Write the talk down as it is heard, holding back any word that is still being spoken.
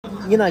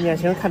你那年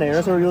轻看电影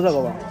的时候有这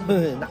个吧？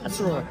那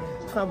时候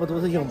全部都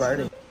是硬板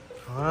的。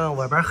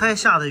外边还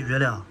下着雨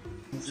了。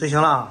睡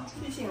醒了？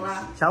睡醒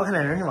了。下午看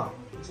电影去吧？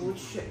不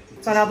去。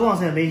咱俩多长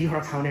时间没一块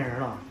看过电影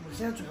了？我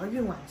现在主要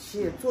孕晚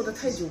期，坐的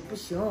太久不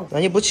行。那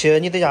你不去，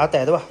你在家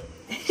待着吧。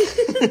哎，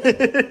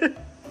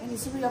你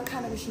是不是要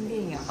看那个新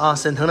电影啊？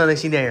沈腾的那个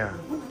新电影。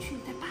我不能去，你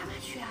带爸爸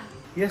去啊。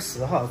也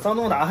是哈，长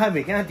这么大还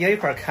没跟俺爹一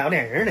块看过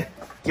电影呢。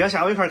爹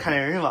下午一块看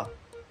电影去吧？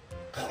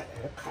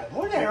看什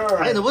么电影？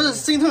哎，那不是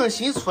沈腾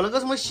新出了个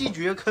什么喜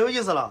剧，可有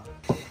意思了。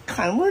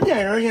看什么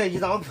电影去？一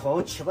张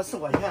票7、80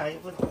块钱，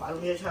不花这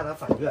么些钱咱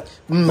翻去？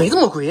没这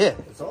么贵，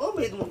怎么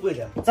没这么贵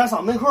的？咱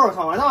上门口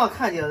上晚上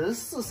看去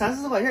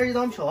30-40块钱一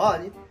张票啊！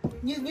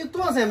你多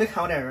长时间没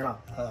看过电影了？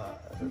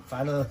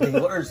反正得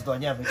有20多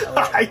年没看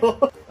过。哎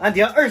呦，俺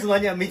爹20多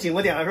年没进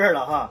过电影院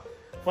了哈。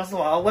说实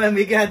话，我也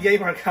没跟俺爹一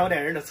块看过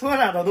电影呢，从小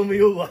到大都没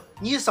有过。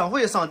你上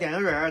回上电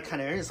影院看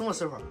电影是什么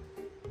时候？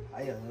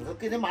哎呀，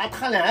跟你妈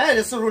谈恋爱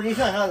的时候，你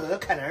想想，这个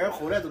看电影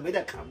后来都没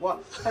再看过，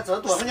还这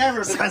多少年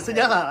事？30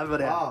年了，不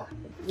对啊！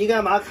你跟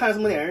俺妈看什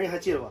么电影？你还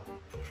记得吧？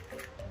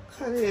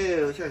看的，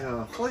我想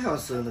想，好像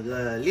是那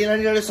个李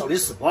连杰的《少林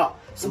寺》吧，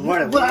什么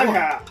的武打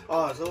片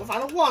啊，是我反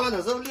正忘了，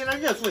那是李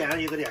连杰主演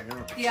的一个电影。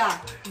爹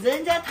啊，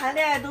人家谈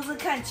恋爱都是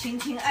看情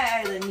情爱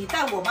爱的，你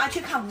带我妈去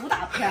看武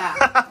打片。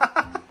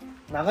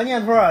那个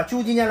年头啊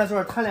，90几年的时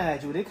候谈恋爱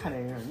就得看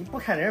电影，你不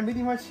看电影没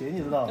地方去，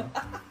你知道吗？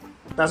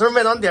那时候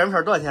买张电影票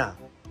多少钱？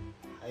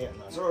哎呀，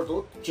那时候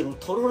都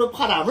偷偷的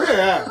爬大门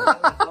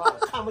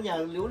看不见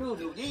溜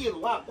进一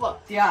路啊！我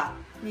爹啊，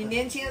你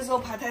年轻的时候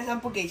爬泰山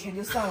不给钱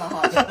就算了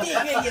哈，电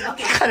影院也不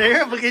给钱，看电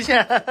影不给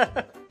钱。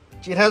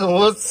今天中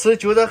午吃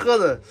韭菜盒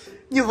子，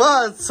你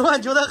说吃完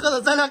韭菜盒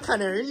子，咱俩看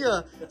电影去，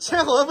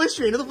前后不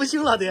熏的都不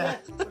行了，爹。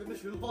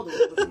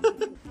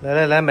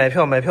来，买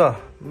票，买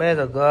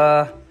这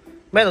个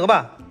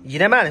吧，1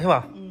点半的行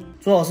吧？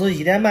主要是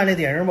1点半的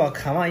电影吧，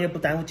看完也不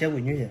耽误接闺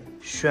女去。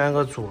选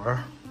个座儿，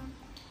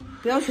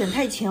不要选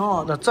太前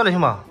哦。那这里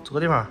行吧？这个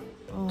地方，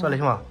这里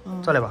行吧？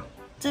这里吧。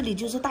这里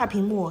就是大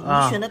屏幕，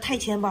你选的太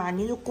前吧，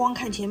你就光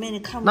看前面，你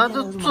看不见。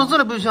那这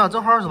里不就行？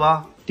正好是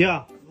吧？爹，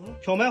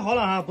票买好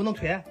了啊，不能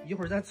退。一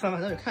会儿咱吃完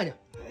饭咱就看去。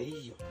哎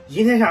呦，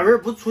一天下午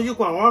不出去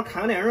逛逛，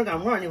看个电影干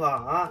么？你说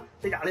啊，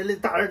在家里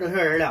大人瞪小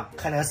人了，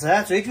看电视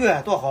追剧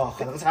多好，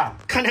喝那个茶。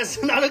看电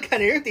视哪能看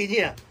电影得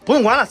劲？不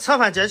用管了，吃完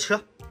饭接着吃。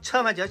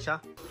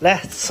来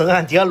吃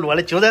俺爹落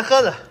的韭菜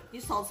盒子。你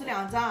少吃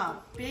2张，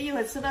别一会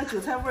儿吃到韭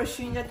菜味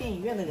熏人家电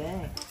影院的人。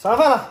吃完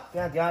饭了，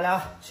跟俺爹俺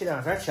俩去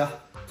凉山去。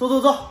走，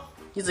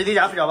你自己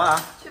在家睡觉吧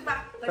啊。去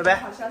吧，拜拜。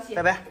好消息，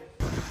拜拜。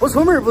我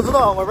出门不知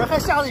道外边还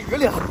下着雨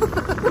了。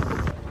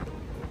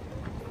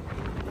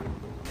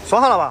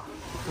爽了吧？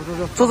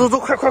走，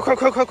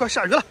快，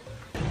下雨了。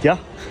爹，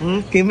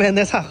给你买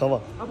奶茶喝吧？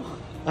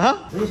啊？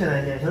你现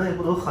在年轻人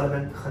不都喝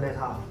奶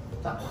茶？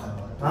咋不喝呀？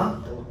啊，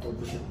都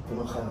不行，不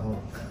能喝了。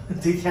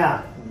贼甜。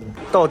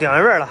到电影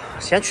院了，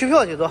先取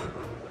票去走。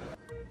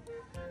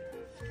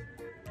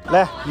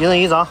来，一人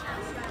1张。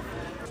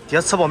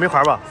爹吃爆米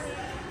花吧？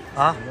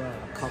啊？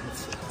可不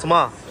吃。怎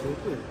么？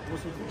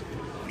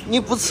你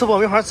不吃爆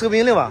米花吃个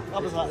冰凌吧？啊，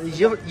不是，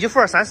一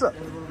份30。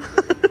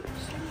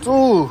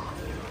走。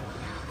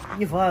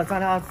你说咱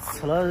俩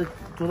吃了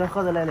韭菜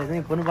盒子来了，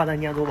人不能把咱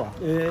撵走吧？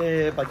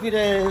把女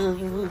的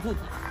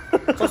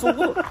找手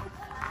工。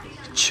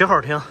7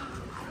号厅。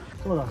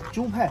多少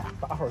？9排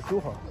，8号、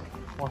9号，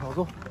往上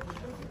走。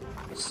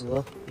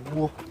4、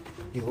5、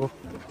6、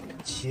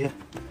7、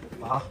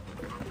8、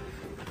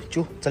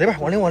9，这里边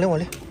往里。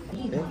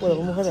哎，我怎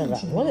么还在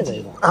按摩呢？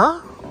这个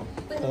啊？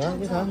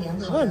你看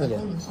着呢。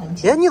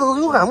哎，你都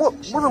有按摩，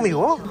我都没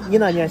有。你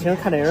那年轻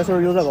看电影的时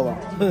候有这个吧？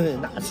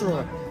那时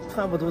候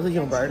全部都是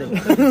硬板的。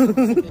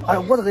哎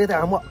呀，我这个也带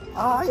按摩。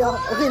哎呀，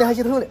我给你还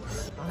洗头呢。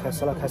开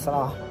始了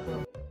啊！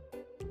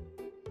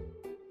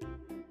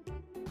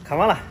看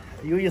完了，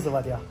有意思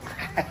吧，爹？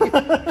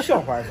笑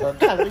话说，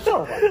看个笑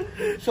话，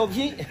小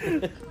品。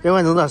跟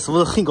完整的是不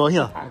是很高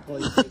兴？高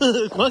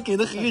兴。光跟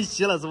着嘿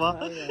吸了是吧？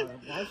哎呀，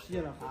光吸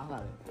了哈哈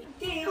的。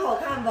电影好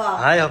看吧？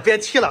哎呀，别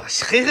提了，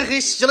嘿，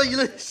吸了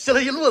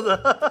一路子。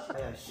哎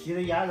呀，吸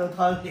的眼睛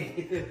疼的，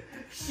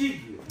喜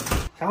剧。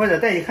下回再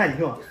带你看，你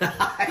行吗？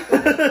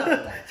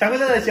下回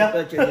再去。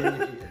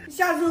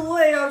下次我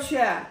也要去。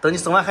等你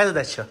生完孩子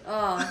再去。